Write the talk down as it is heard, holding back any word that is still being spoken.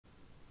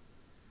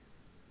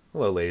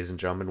Hello, ladies and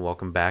gentlemen.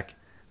 Welcome back.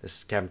 This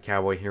is Captain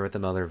Cowboy here with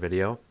another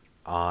video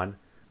on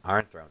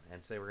Iron Throne.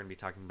 And today we're going to be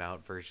talking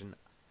about version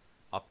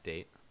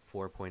update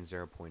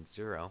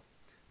 4.0.0,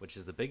 which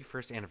is the big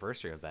first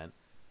anniversary event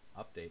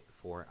update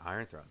for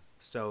Iron Throne.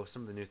 So,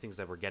 some of the new things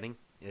that we're getting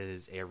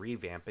is a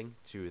revamping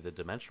to the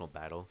dimensional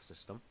battle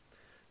system,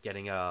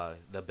 getting the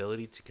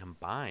ability to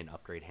combine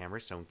upgrade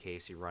hammers. So, in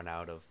case you run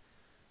out of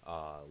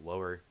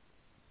lower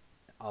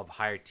of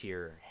higher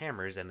tier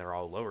hammers and they're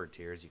all lower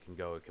tiers, you can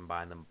go and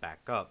combine them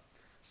back up.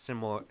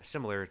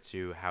 Similar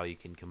to how you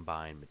can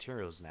combine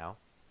materials now.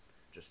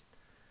 Just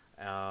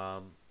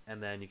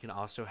and then you can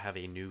also have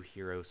a new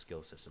hero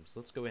skill system. So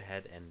let's go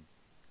ahead and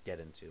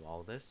get into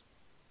all of this.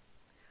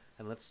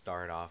 And let's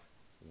start off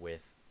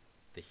with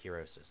the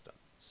hero system.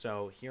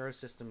 So hero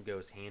system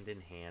goes hand in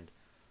hand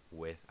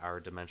with our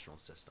dimensional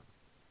system.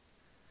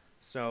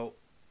 So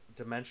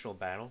dimensional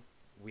battle,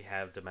 we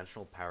have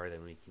dimensional power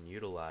that we can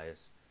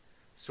utilize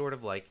sort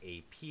of like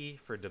a P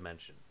for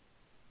dimension.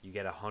 You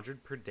get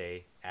 100 per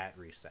day at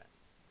reset.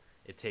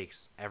 It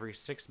takes every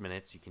 6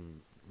 minutes you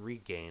can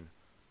regain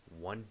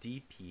 1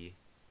 DP,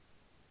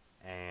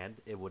 and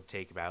it would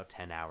take about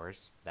 10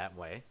 hours that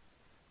way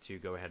to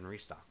go ahead and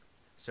restock.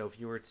 So if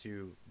you were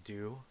to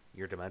do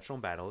your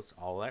dimensional battles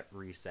all at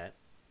reset,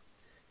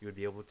 you would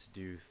be able to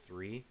do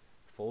 3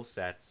 full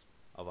sets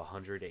of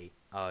 108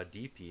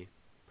 DP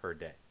per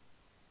day.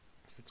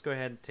 So let's go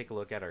ahead and take a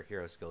look at our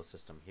hero skill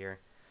system here.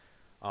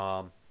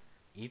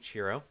 Each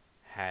hero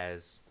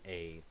has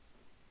a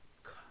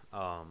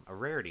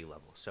rarity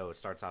level. So it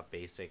starts off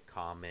basic,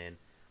 common,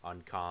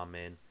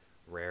 uncommon,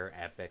 rare,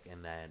 epic,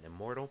 and then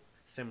immortal,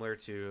 similar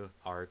to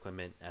our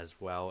equipment as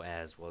well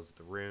as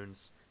the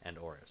runes and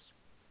auras.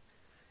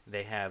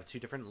 They have 2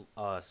 different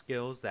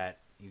skills that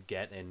you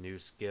get a new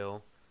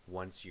skill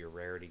once your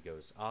rarity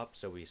goes up.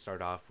 So we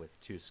start off with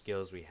 2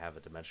 skills. We have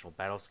a dimensional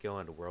battle skill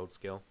and a world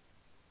skill.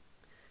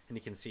 And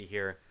you can see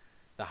here,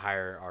 the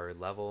higher our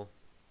level,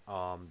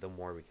 the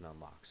more we can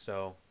unlock.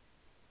 So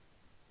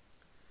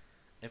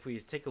if we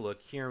take a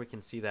look here, we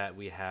can see that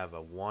we have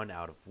a 1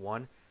 out of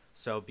 1.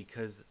 So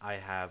because I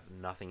have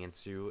nothing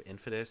into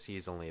Infidus,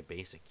 he's only a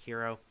basic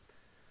hero,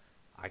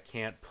 I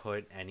can't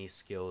put any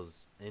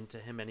skills into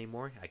him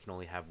anymore. I can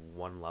only have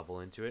 1 level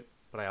into it,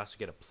 but I also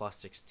get a plus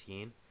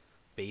 16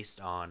 based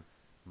on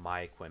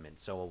my equipment.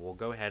 So we'll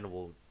go ahead and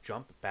we'll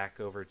jump back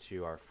over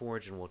to our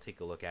forge and we'll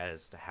take a look at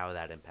as to how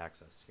that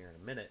impacts us here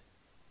in a minute.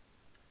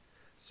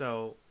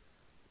 So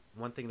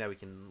one thing that we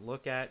can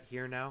look at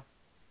here now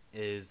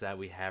is that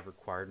we have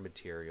required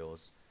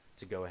materials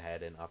to go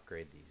ahead and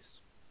upgrade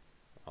these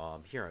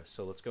heroes.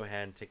 So let's go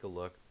ahead and take a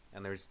look.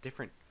 And there's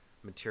different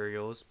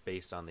materials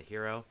based on the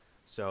hero.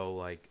 So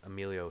like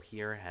Emilio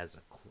here has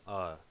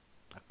a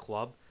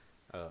club.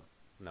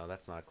 No,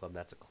 that's not a club.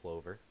 That's a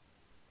clover.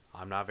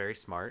 I'm not very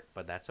smart,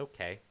 but that's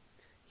okay.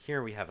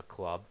 Here we have a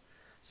club.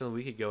 So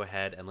we could go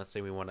ahead and let's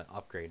say we want to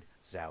upgrade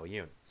Zhao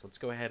Yun. So let's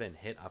go ahead and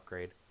hit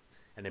upgrade.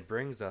 And it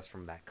brings us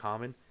from that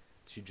common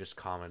to just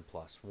common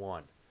plus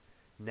 1.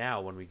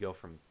 Now when we go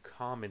from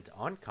common to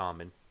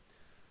uncommon,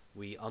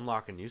 we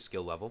unlock a new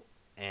skill level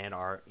and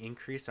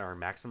increase our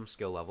maximum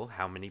skill level,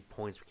 how many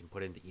points we can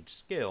put into each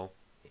skill,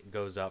 it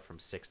goes up from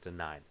 6 to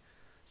 9.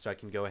 So I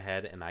can go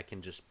ahead and I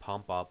can just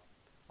pump up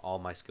all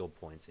my skill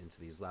points into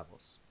these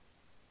levels.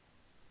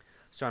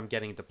 So I'm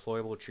getting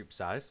deployable troop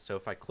size. So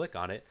if I click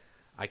on it,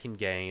 I can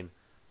gain,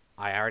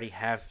 I already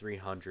have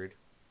 300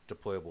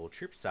 deployable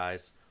troop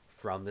size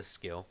from this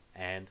skill,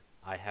 and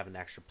I have an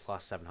extra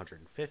plus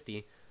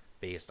 750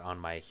 based on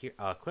my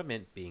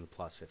equipment being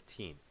plus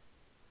 15.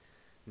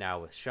 Now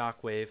with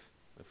Shockwave,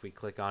 if we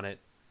click on it,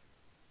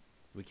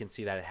 we can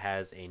see that it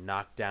has a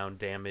knockdown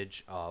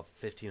damage of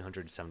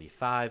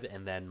 1575,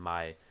 and then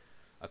my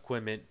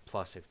equipment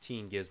plus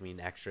 15 gives me an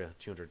extra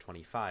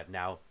 225.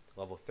 Now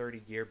level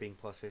 30 gear being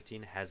plus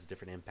 15 has a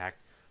different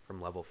impact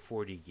from level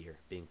 40 gear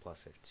being plus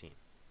 15.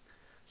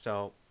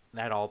 So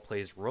that all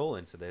plays role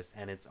into this,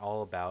 and it's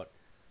all about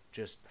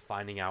just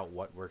finding out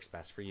what works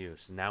best for you.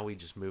 So now we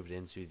just moved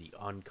into the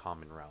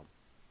uncommon realm.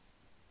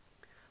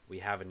 We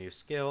have a new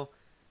skill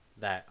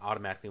that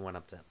automatically went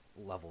up to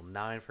level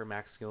 9 for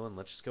max skill, and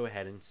let's just go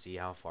ahead and see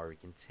how far we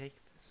can take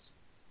this.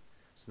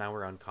 So now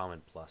we're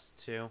uncommon plus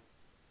 2.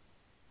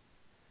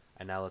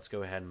 And now let's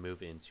go ahead and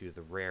move into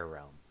the rare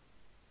realm.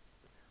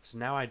 So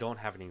now I don't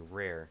have any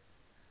rare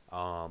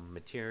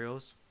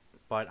materials,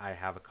 but I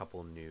have a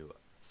couple new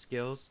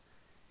skills,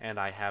 and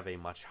I have a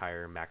much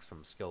higher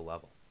maximum skill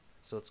level.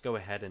 So let's go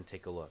ahead and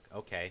take a look.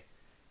 Okay,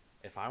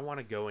 if I want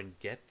to go and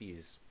get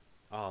these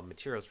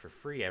materials for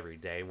free every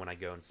day when I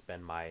go and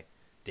spend my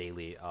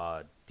daily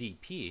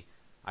DP,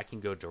 I can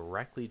go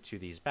directly to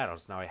these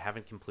battles. Now I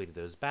haven't completed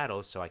those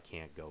battles, so I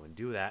can't go and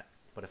do that,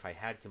 but if I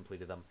had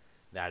completed them,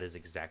 that is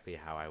exactly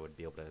how I would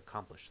be able to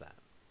accomplish that.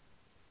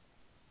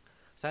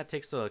 So that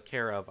takes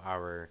care of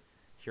our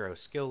hero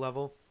skill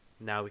level.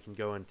 Now we can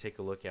go and take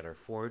a look at our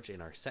forge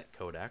in our set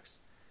codex,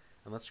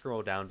 and let's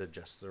scroll down to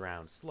just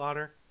around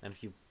slaughter, and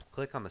if you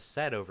click on the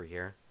set over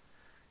here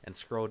and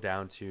scroll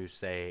down to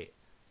say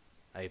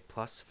a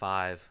plus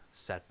 5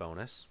 set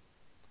bonus,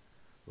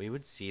 we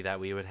would see that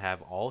we would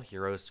have all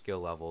hero skill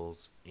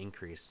levels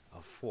increase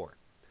of 4.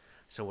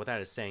 So what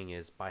that is saying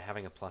is by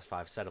having a plus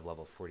 5 set of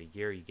level 40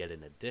 gear, you get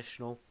an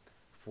additional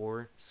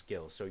 4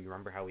 skills. So you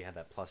remember how we had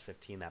that plus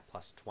 15, that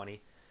plus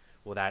 20?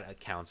 Well, that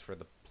accounts for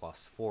the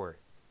plus 4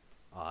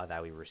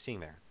 that we were seeing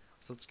there.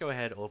 So let's go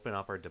ahead, open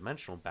up our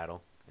dimensional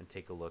battle, and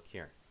take a look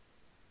here.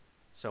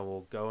 So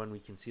we'll go and we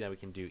can see that we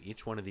can do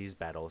each one of these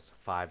battles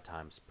 5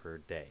 times per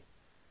day.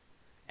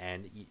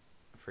 And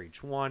for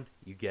each one,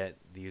 you get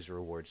these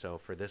rewards. So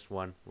for this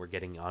one, we're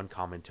getting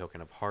uncommon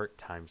token of heart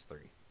times 3,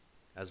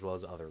 as well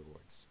as other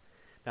rewards.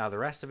 Now the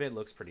rest of it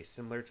looks pretty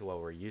similar to what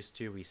we're used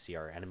to. We see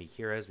our enemy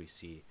heroes, we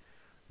see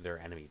their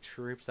enemy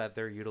troops that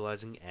they're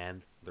utilizing,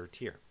 and their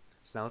tier.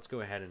 So now let's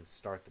go ahead and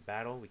start the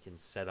battle. We can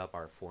set up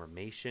our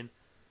formation.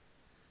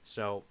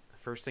 So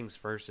first things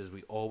first is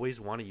we always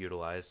want to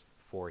utilize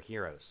 4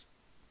 heroes.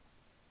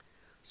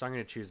 So I'm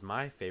going to choose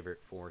my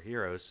favorite 4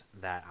 heroes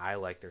that I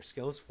like their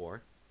skills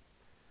for.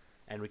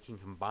 And we can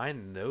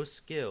combine those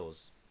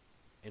skills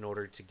in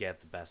order to get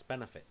the best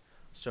benefit.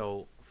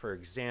 So for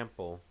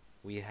example,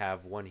 we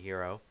have one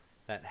hero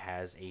that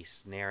has a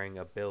snaring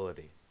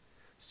ability.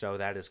 So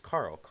that is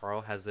Carl.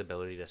 Carl has the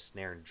ability to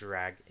snare and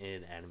drag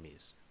in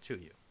enemies to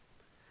you.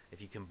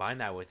 If you combine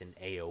that with an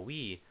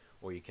AoE,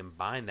 or you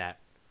combine that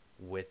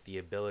with the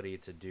ability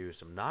to do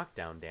some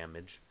knockdown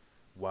damage,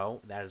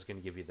 well, that is going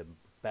to give you the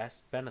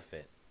best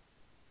benefit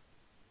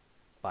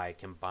by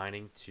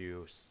combining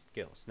 2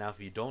 skills. Now,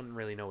 if you don't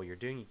really know what you're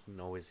doing, you can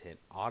always hit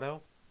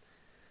auto,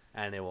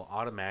 and it will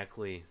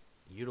automatically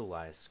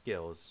utilize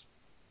skills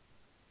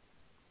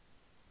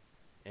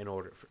in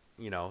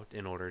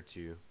order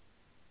to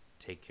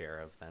take care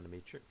of the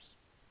enemy troops.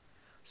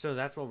 So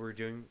that's what we're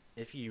doing.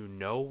 If you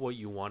know what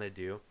you want to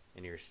do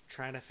and you're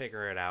trying to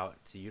figure it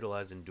out to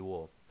utilize in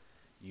duel,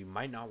 you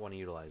might not want to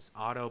utilize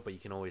auto, but you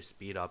can always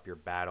speed up your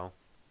battle,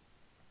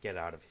 get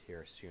out of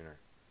here sooner.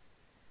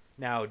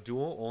 Now,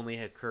 duel only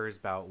occurs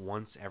about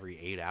once every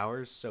 8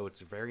 hours, so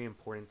it's very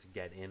important to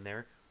get in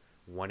there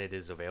when it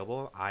is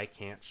available. I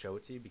can't show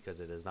it to you because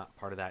it is not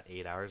part of that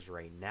 8 hours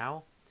right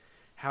now.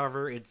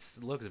 However, it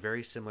looks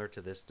very similar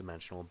to this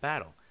dimensional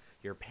battle.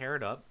 You're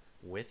paired up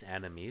with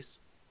enemies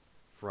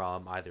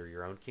from either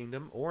your own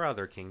kingdom or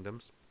other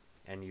kingdoms,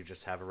 and you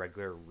just have a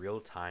regular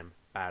real-time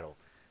battle.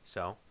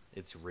 So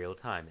it's real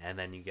time, and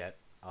then you get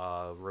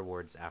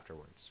rewards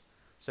afterwards.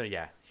 So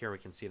yeah, here we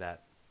can see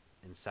that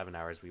in 7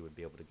 hours we would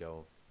be able to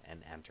go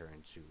and enter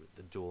into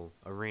the duel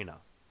arena.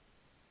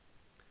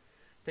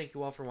 Thank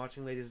you all for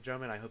watching, ladies and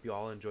gentlemen. I hope you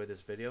all enjoyed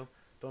this video.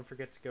 Don't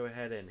forget to go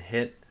ahead and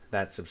hit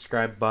that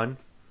subscribe button,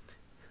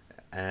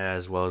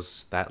 as well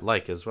as that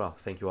like as well.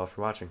 Thank you all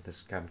for watching. This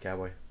is Captain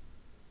Cowboy.